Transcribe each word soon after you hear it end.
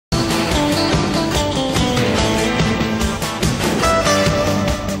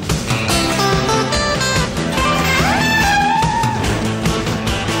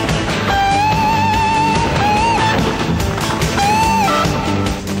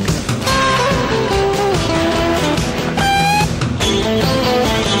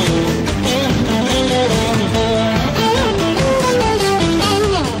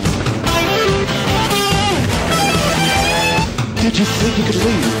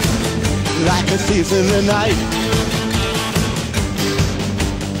like a thief in the night,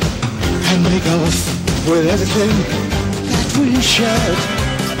 and make off with everything that we shared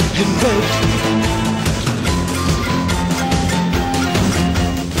in bed.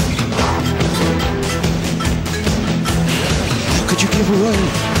 How could you give away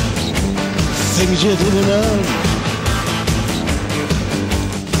things you didn't earn?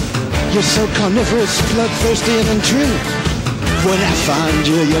 You're so carnivorous, bloodthirsty and untrue. When I find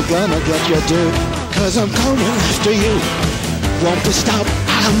you, you're gonna get your due. 'Cause I'm coming after you. Won't be stopped,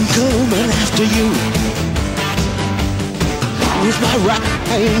 I'm coming after you. With my right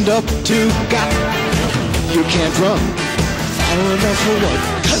hand up to God. You can't run far enough for what?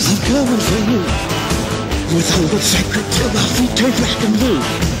 'Cause I'm coming for you. With all the sacred till my feet turn black and blue.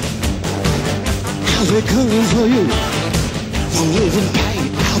 I'll be coming for you. Won't live in pain,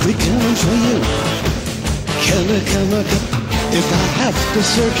 I'll be coming for you. Come. If I have to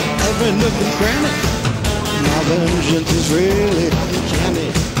search every nook and cranny, my vengeance is really canny.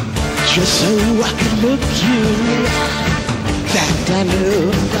 Just so I can look you that I know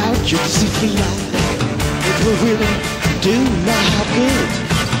about you to see for life. It will really do my heart good,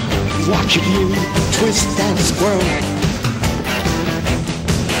 watching you twist and squirm.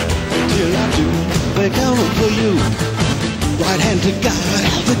 Till I do, they're coming for you. Right hand to God,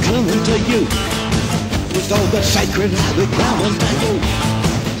 I'll be coming to you. With all the sacred, I'll be coming to you.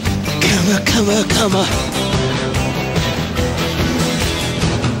 Come on.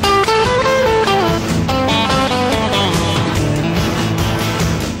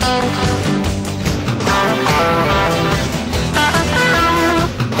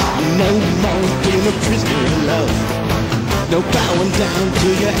 No more being a prisoner of love. No bowing down to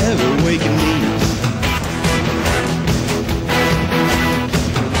your ever waking knees.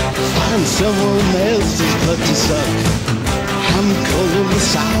 Find someone else's butt to suck. I'm calling the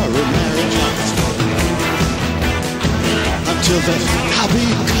sorry marriage off. Until then, I'll be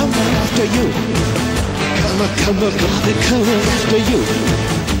coming after you. Come on, I'll be coming after you.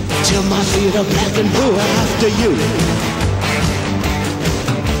 Till my feet are black and blue after you.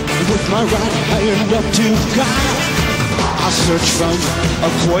 With my right hand up to God, I'll search from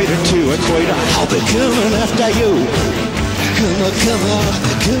equator to equator. I'll be coming after you. Come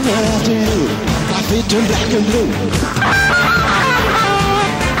on after you. My feet turn black and blue.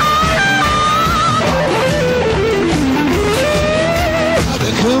 I'll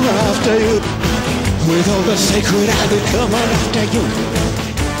be coming after you. With all the sacred, I'll be coming after you.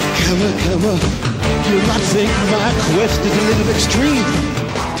 Come on. You might think my quest is a little extreme.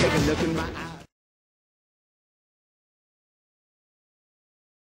 Take a look in my eyes.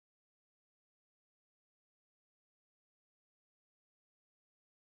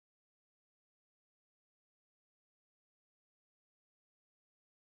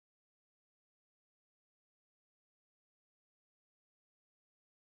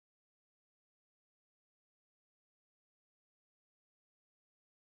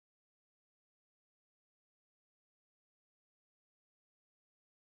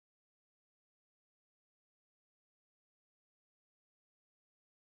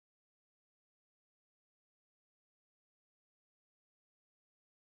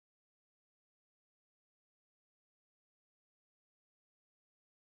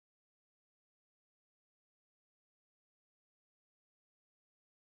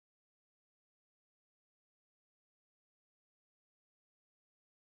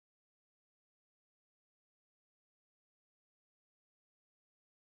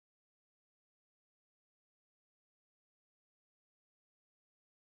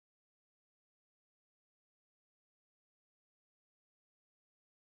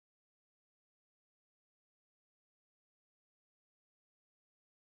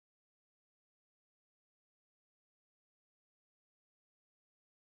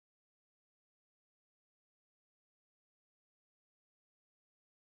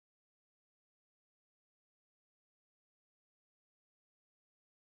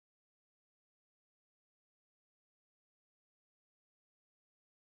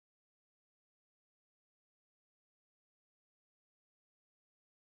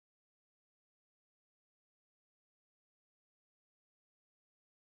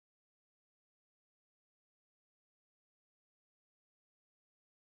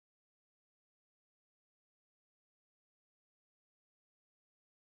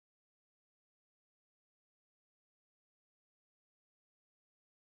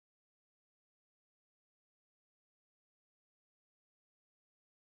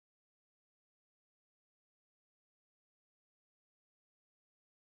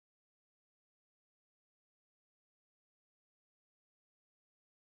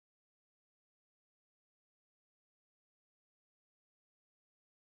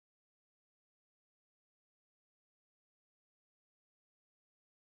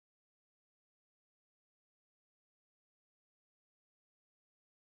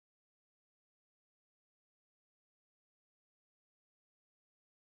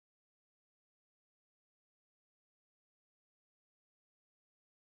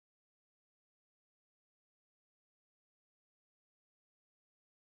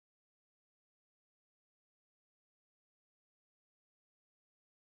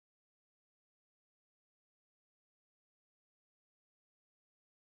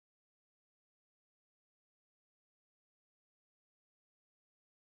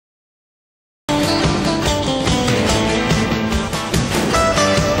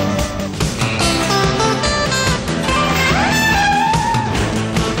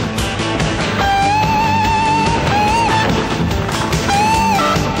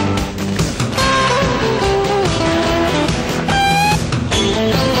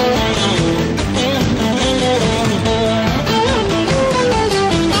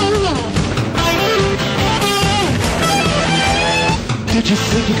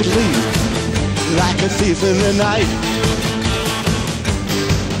 you could leave like a thief in the night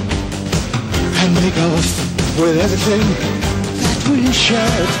and make off with everything that we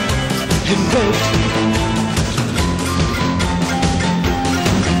shared and built.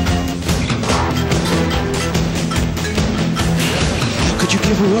 How could you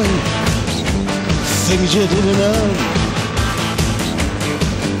give away things you didn't earn?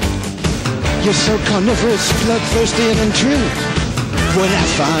 You're so carnivorous, bloodthirsty and untrue. When I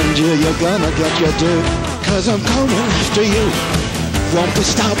find you, you're gonna get your due. 'Cause I'm coming after you. Won't be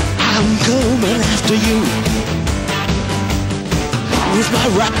stopped, I'm coming after you. With my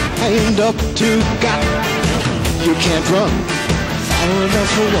right hand up to God. You can't run far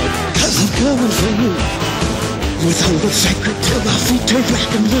enough for what? 'Cause I'm coming for you. With all the sacred till my feet turn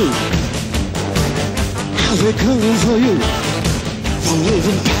black and blue. I'll be coming for you. For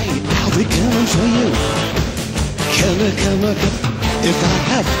living pain, I'll be coming for you. Come. If I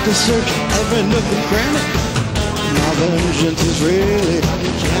have to search every nook and cranny, my vengeance is really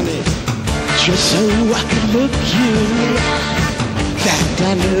canny. Just so I can look you that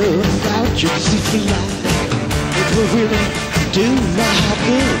I know about you. 'Cause if you lie, it will really do my heart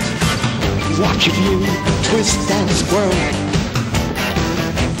good. Watching you twist and squirm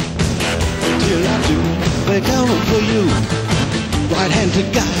till I do be coming for you. Right hand to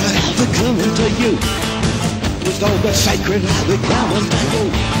God, I'll be coming to you. With all the sacred, I'll be coming to you.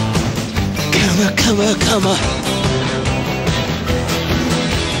 Come.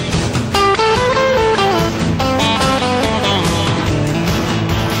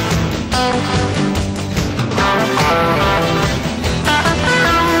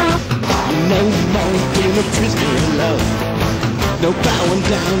 No more being a prisoner of love. No bowing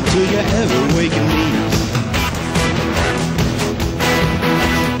down to your ever waking knees.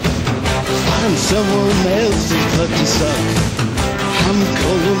 Find someone else's butt to suck. I'm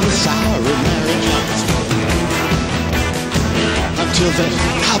calling the sorry marriage off. Until then,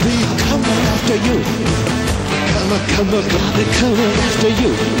 I'll be coming after you. Come, I'll be coming after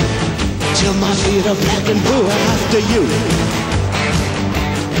you. Till my feet are black and blue after you.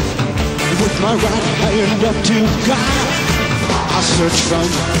 With my right hand up to God, I'll search from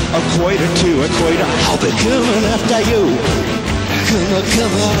equator to equator. I'll be coming after you. Come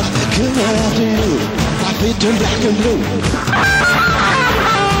after you. My feet turn black and blue.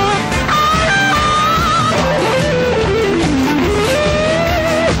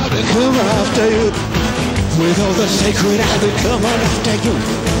 I'll be coming after you. With all the sacred, I'll be coming after you.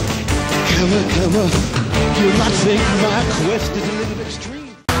 Come. You might think my quest is a little extreme.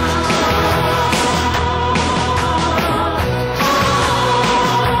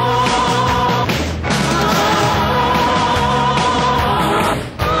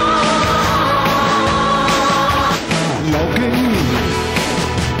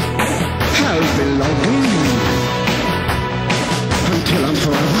 Until I'm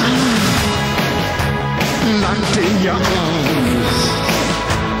forever locked in your arms.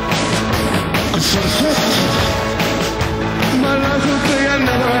 I'm so swift. My life will be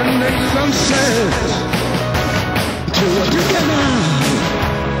another ending sunset. Till we're together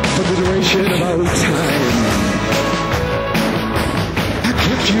for the duration of our time. I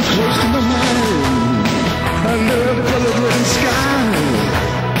kept you close to my mind under a bullet-ridden sky.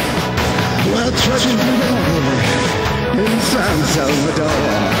 While trudging through the night in San Salvador,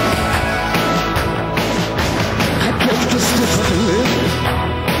 I kept the stiff upper lip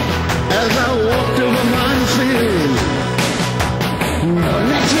as I walked over minefield. I'll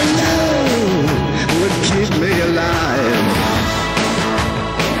let you know would keep me alive.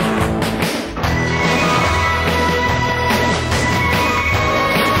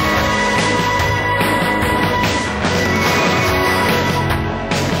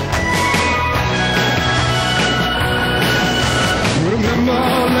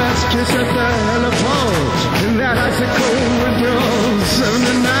 Kiss at the heliport in that icy cold winter of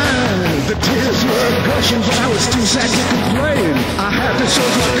 '79. The tears were gushing, but I was too sad to complain. I had to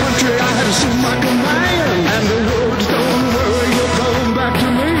serve my country, I had to serve my command. And the roads, don't worry, you're coming back to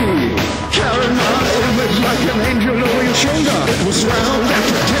me. Carrying my image like an angel over your shoulder. It will surround and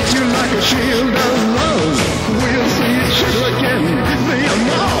protect you like a shield of love. We'll see each other again, me and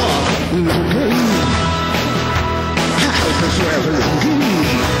more. Looking, I'll be forever looking.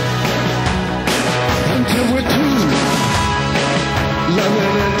 Until we're two,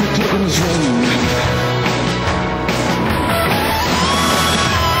 loving at the Clippers Road.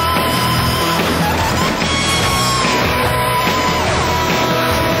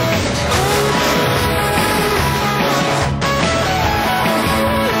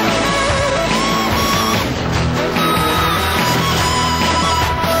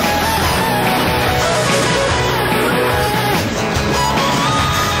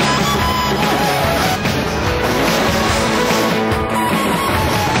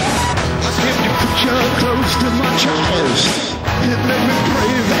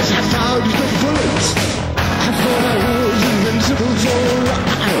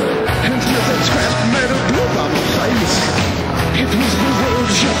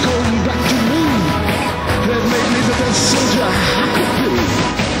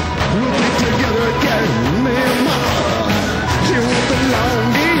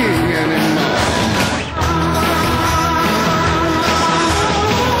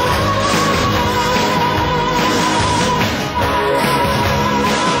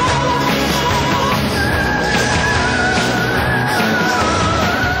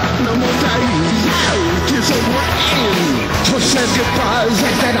 goodbyes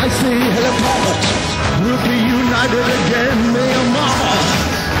like that icy heliport. We'll be united again, me and mama.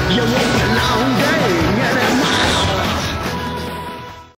 You won't be long,